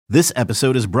This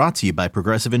episode is brought to you by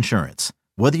Progressive Insurance.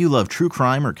 Whether you love true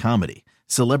crime or comedy,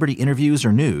 celebrity interviews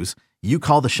or news, you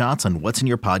call the shots on what's in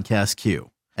your podcast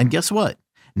queue. And guess what?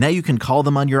 Now you can call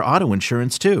them on your auto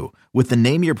insurance too with the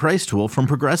Name Your Price tool from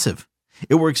Progressive.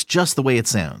 It works just the way it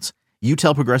sounds. You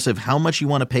tell Progressive how much you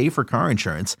want to pay for car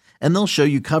insurance, and they'll show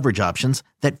you coverage options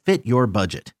that fit your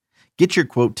budget. Get your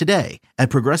quote today at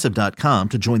Progressive.com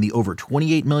to join the over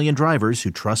 28 million drivers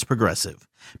who trust Progressive.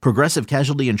 Progressive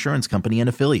Casualty Insurance Company and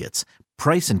Affiliates.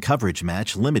 Price and coverage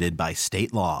match limited by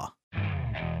state law.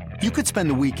 You could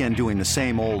spend the weekend doing the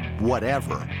same old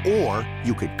whatever, or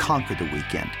you could conquer the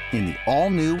weekend in the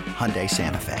all-new Hyundai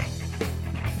Santa Fe.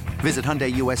 Visit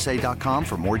HyundaiUSA.com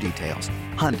for more details.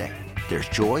 Hyundai, there's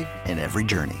joy in every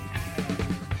journey.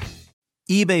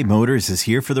 eBay Motors is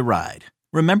here for the ride.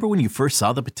 Remember when you first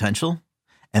saw the potential?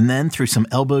 And then through some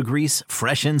elbow grease,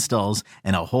 fresh installs,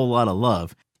 and a whole lot of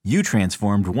love, you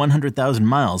transformed 100,000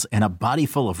 miles and a body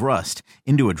full of rust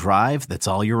into a drive that's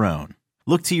all your own.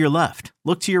 Look to your left.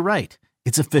 Look to your right.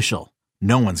 It's official.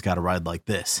 No one's got a ride like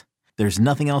this. There's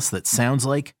nothing else that sounds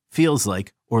like, feels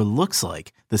like, or looks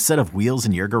like the set of wheels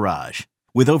in your garage.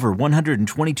 With over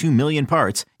 122 million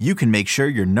parts, you can make sure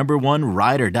your number one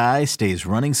ride or die stays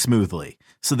running smoothly.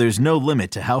 So there's no limit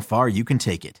to how far you can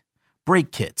take it.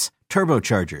 Brake kits,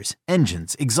 turbochargers,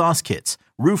 engines, exhaust kits,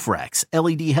 roof racks,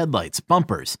 LED headlights,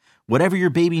 bumpers, whatever your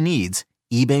baby needs,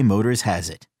 eBay Motors has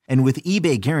it. And with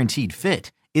eBay Guaranteed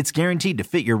Fit, it's guaranteed to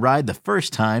fit your ride the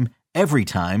first time, every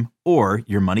time, or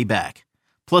your money back.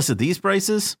 Plus at these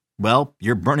prices, well,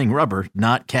 you're burning rubber,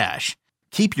 not cash.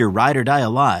 Keep your ride or die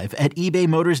alive at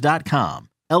ebaymotors.com.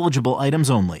 Eligible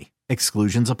items only.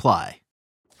 Exclusions apply.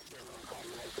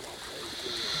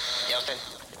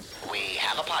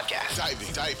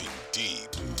 Diving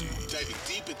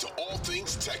deep into all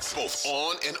things Texas, both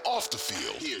on and off the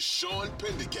field. Here's Sean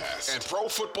Pendergast and Pro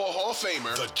Football Hall of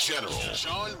Famer, the General,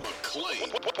 John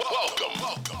McClain.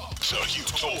 Welcome to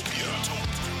Utopia.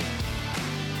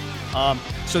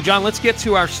 So, John, let's get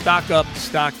to our stock up,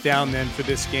 stock down then for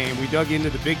this game. We dug into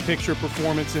the big picture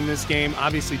performance in this game.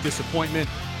 Obviously, disappointment,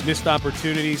 missed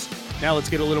opportunities. Now let's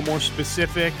get a little more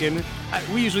specific. And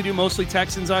we usually do mostly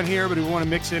Texans on here, but we want to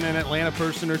mix in an Atlanta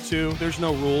person or two. There's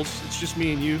no rules. It's just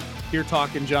me and you here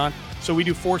talking, John. So we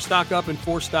do 4 stock up and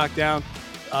 4 stock down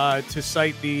to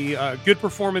cite the good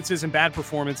performances and bad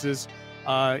performances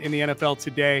in the NFL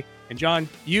today. And, John,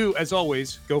 you, as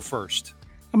always, go first.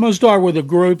 I'm going to start with a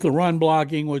group, the run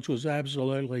blocking, which was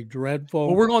absolutely dreadful.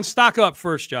 Well, we're going stock up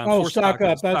first, John. Oh, stock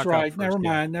up. That's right. Never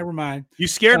mind. You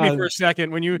scared me for a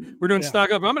second when you were doing stock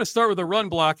up. I'm going to start with the run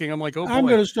blocking. I'm like, oh, boy. I'm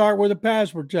going to start with the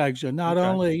pass protection. Not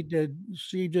only did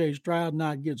C.J. Stroud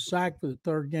not get sacked for the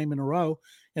 3rd game in a row,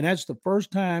 and that's the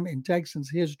first time in Texans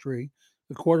history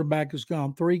the quarterback has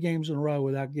gone 3 games in a row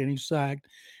without getting sacked,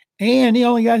 and he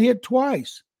only got hit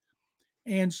twice.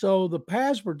 And so the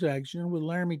pass protection with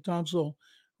Laramie Tunsil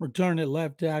return at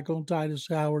left tackle, Titus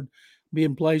Howard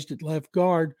being placed at left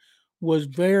guard was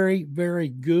very, very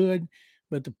good.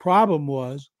 But the problem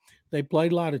was they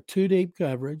played a lot of 2-deep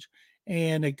coverage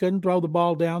and they couldn't throw the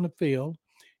ball down the field.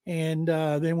 And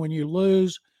then when you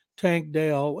lose Tank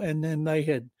Dell and then they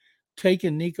had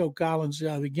taken Nico Collins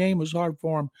out of the game, it was hard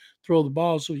for him to throw the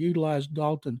ball. So utilized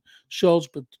Dalton Schultz,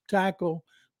 but the tackle,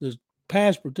 the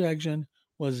pass protection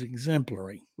was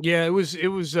exemplary. Yeah, it was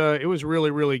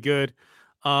really, really good.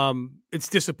 It's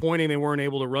disappointing they weren't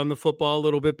able to run the football a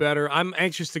little bit better. I'm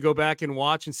anxious to go back and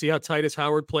watch and see how Titus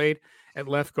Howard played at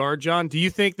left guard. John, do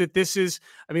you think that this is,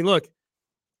 I mean, look,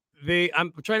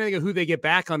 I'm trying to think of who they get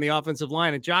back on the offensive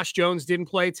line, and Josh Jones didn't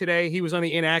play today. He was on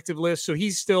the inactive list. So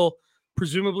he's still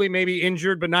presumably maybe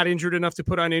injured, but not injured enough to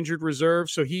put on injured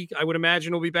reserve. So I would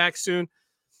imagine will be back soon.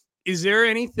 Is there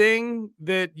anything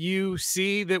that you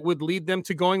see that would lead them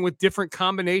to going with different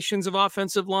combinations of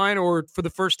offensive line, or for the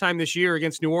first time this year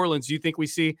against New Orleans, do you think we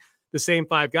see the same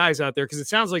 5 guys out there? Because it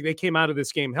sounds like they came out of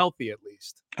this game healthy at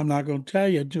least. I'm not going to tell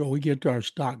you until we get to our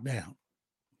stock down.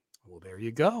 Well, there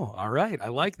you go. All right. I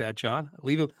like that, John.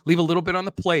 Leave a little bit on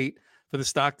the plate for the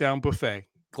stock down buffet.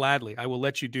 Gladly. I will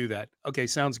let you do that. Okay.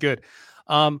 Sounds good.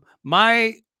 You know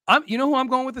who I'm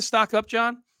going with the stock up,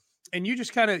 John? And you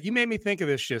just you made me think of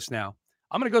this just now.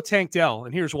 I'm going to go Tank Dell,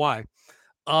 and here's why.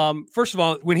 First of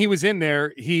all, when he was in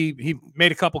there, he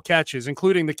made a couple catches,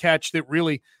 including the catch that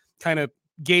really kind of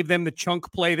gave them the chunk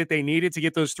play that they needed to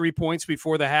get those 3 points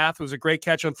before the half. It was a great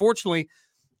catch. Unfortunately,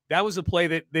 that was a play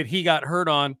that he got hurt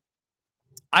on.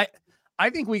 I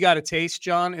think we got a taste,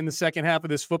 John, in the second half of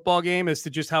this football game as to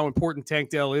just how important Tank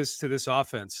Dell is to this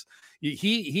offense.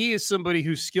 He is somebody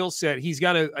whose skill set he's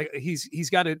got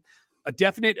to a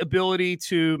definite ability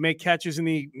to make catches in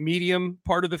the medium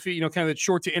part of the field, kind of the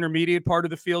short to intermediate part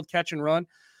of the field, catch and run.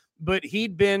 But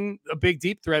he'd been a big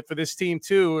deep threat for this team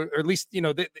too, or at least,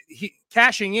 he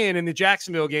cashing in the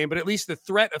Jacksonville game, but at least the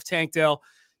threat of Tank Dell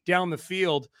down the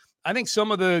field. I think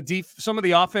some of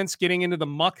the offense getting into the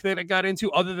muck that it got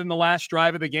into, other than the last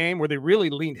drive of the game where they really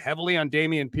leaned heavily on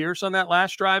Dameon Pierce on that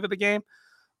last drive of the game.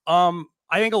 I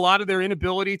think a lot of their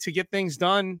inability to get things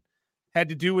done had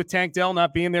to do with Tank Dell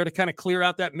not being there to kind of clear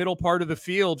out that middle part of the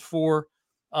field for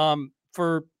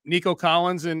Nico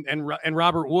Collins and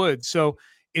Robert Woods. So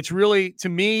it's really, to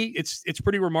me, it's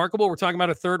pretty remarkable. We're talking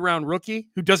about a third-round rookie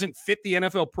who doesn't fit the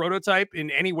NFL prototype in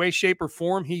any way, shape, or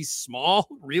form. He's small,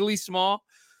 really small.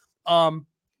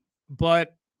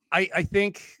 But I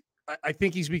think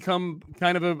he's become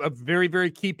kind of a very,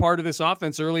 very key part of this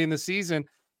offense early in the season.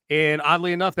 And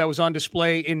oddly enough, that was on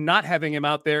display in not having him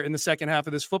out there in the second half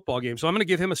of this football game. So I'm going to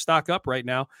give him a stock up right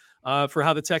now for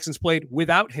how the Texans played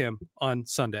without him on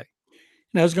Sunday.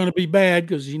 Now it's going to be bad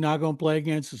because he's not going to play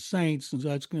against the Saints, and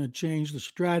that's going to change the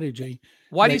strategy.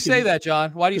 Why do you say that,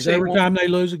 John? Why do you say every time they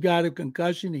lose a guy to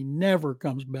concussion, he never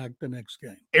comes back the next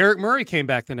game? Eric Murray came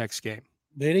back the next game.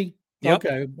 Did he? Yep.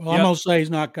 Okay. Well, I'm going to say he's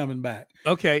not coming back.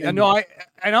 Okay.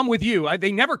 I'm with you.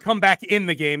 They never come back in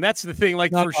the game. That's the thing.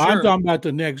 For sure. I'm talking about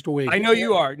the next week. I know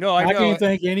you are. No, I know. I can't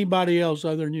think anybody else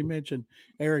other than you mentioned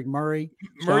Eric Murray.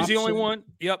 Murray's the only one.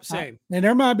 Yep. Same. And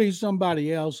there might be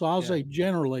somebody else. So I'll say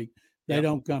generally they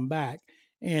don't come back.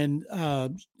 And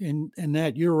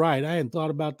that you're right. I hadn't thought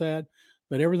about that,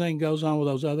 but everything goes on with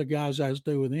those other guys has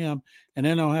to do with him. And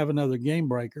then they'll have another game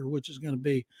breaker, which is going to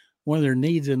be one of their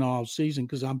needs in all season,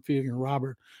 because I'm figuring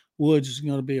Robert Woods is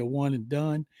going to be a one and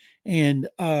done. And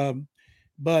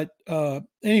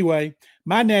anyway,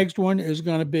 my next one is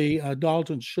going to be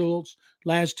Dalton Schultz.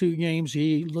 Last two games,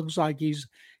 he looks like he's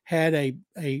had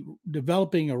a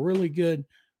developing a really good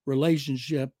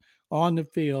relationship on the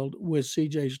field with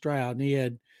C.J. Stroud. And he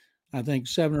had, I think,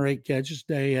 7 or 8 catches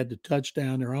today. He had the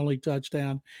touchdown, their only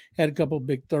touchdown, had a couple of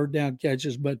big third down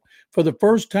catches. But for the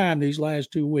first time these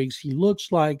last 2 weeks, he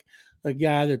looks like a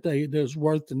guy that's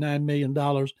worth the $9 million.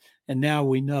 And now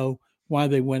we know why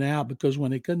they went out, because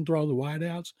when they couldn't throw the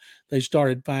wideouts, they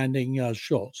started finding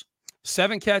Schultz.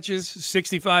 7 catches,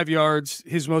 65 yards,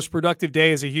 his most productive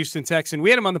day as a Houston Texan. We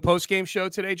had him on the postgame show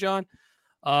today, John.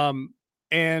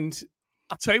 And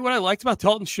I'll tell you what I liked about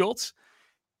Dalton Schultz.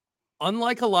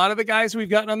 Unlike a lot of the guys we've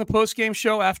gotten on the postgame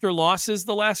show after losses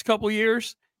the last couple of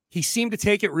years, he seemed to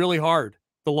take it really hard,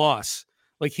 the loss.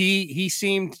 Like he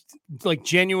seemed like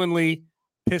genuinely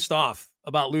pissed off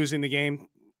about losing the game.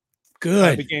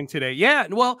 Good. The game today. Yeah.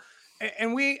 Well,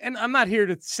 and I'm not here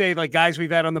to say like guys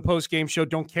we've had on the postgame show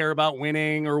don't care about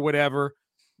winning or whatever,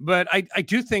 but I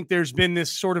do think there's been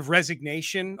this sort of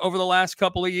resignation over the last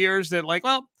couple of years that like,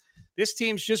 well, this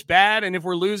team's just bad, and if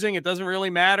we're losing, it doesn't really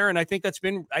matter. And I think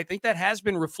that has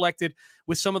been reflected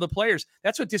with some of the players.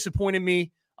 That's what disappointed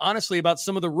me, honestly, about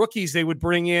some of the rookies they would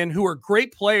bring in who are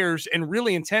great players and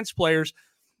really intense players,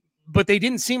 but they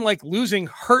didn't seem like losing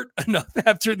hurt enough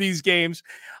after these games.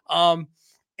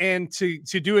 And to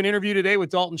do an interview today with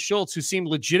Dalton Schultz, who seemed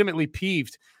legitimately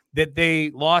peeved that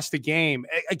they lost a game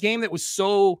that was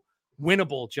so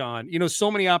winnable, John.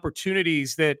 So many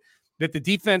opportunities that the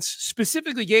defense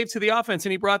specifically gave to the offense.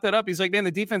 And he brought that up. He's like, man, the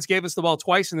defense gave us the ball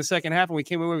twice in the second half, and we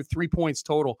came away with 3 points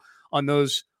total on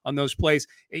those plays.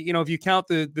 If you count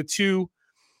the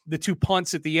two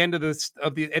punts at the end of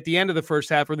the first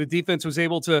half, where the defense was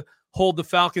able to hold the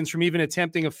Falcons from even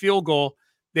attempting a field goal,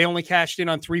 they only cashed in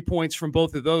on 3 points from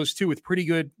both of those too, with pretty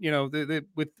good,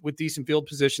 with decent field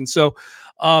position. So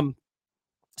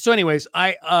anyways,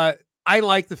 I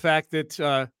like the fact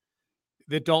that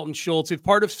Dalton Schultz, if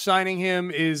part of signing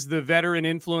him is the veteran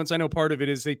influence, I know part of it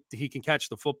is that he can catch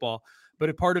the football, but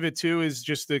a part of it too is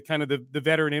just the kind of the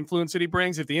veteran influence that he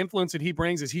brings. If the influence that he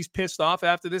brings is he's pissed off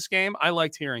after this game, I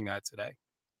liked hearing that today.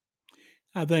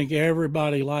 I think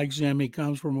everybody likes him. He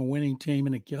comes from a winning team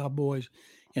in the Cowboys,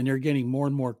 and they're getting more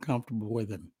and more comfortable with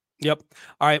him. Yep.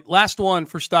 All right. Last one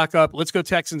for stock up. Let's go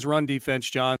Texans run defense,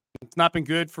 John. It's not been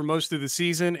good for most of the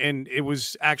season, and it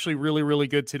was actually really, really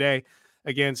good today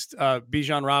against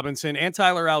Bijan Robinson and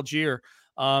Tyler Algier.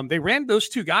 They ran those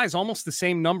two guys almost the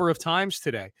same number of times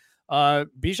today.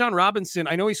 Bijan Robinson,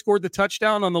 I know he scored the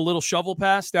touchdown on the little shovel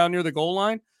pass down near the goal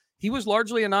line. He was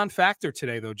largely a non-factor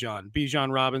today, though, John.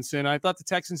 Bijan Robinson. I thought the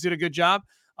Texans did a good job.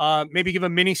 Maybe give a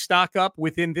mini stock up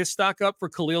within this stock up for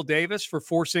Khalil Davis for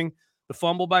forcing the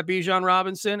fumble by Bijan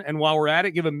Robinson. And while we're at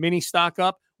it, give a mini stock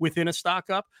up within a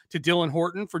stock up to Dylan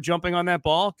Horton for jumping on that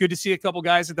ball. Good to see a couple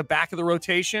guys at the back of the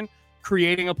rotation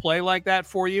creating a play like that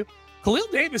for you. Khalil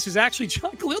Davis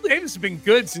has been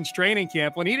good since training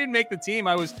camp. When he didn't make the team,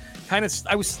 I was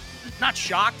not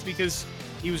shocked because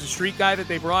he was a street guy that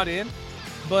they brought in.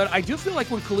 But I do feel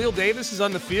like when Khalil Davis is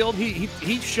on the field,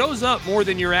 he shows up more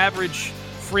than your average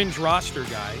fringe roster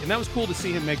guy. And that was cool to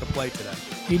see him make a play today.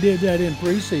 He did that in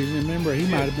preseason. Remember, he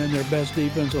might have been their best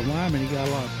defensive lineman. He got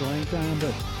a lot of playing time,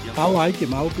 but I like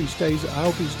him. I hope he stays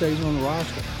on the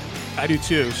roster. I do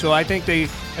too. So I think they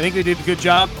did a good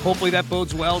job. Hopefully that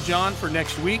bodes well, John, for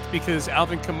next week, because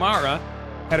Alvin Kamara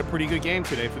had a pretty good game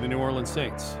today for the New Orleans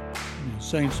Saints.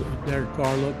 Saints, Derek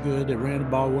Carr looked good. They ran the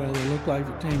ball well. They looked like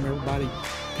the team everybody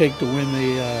picked to win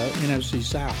the NFC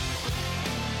South.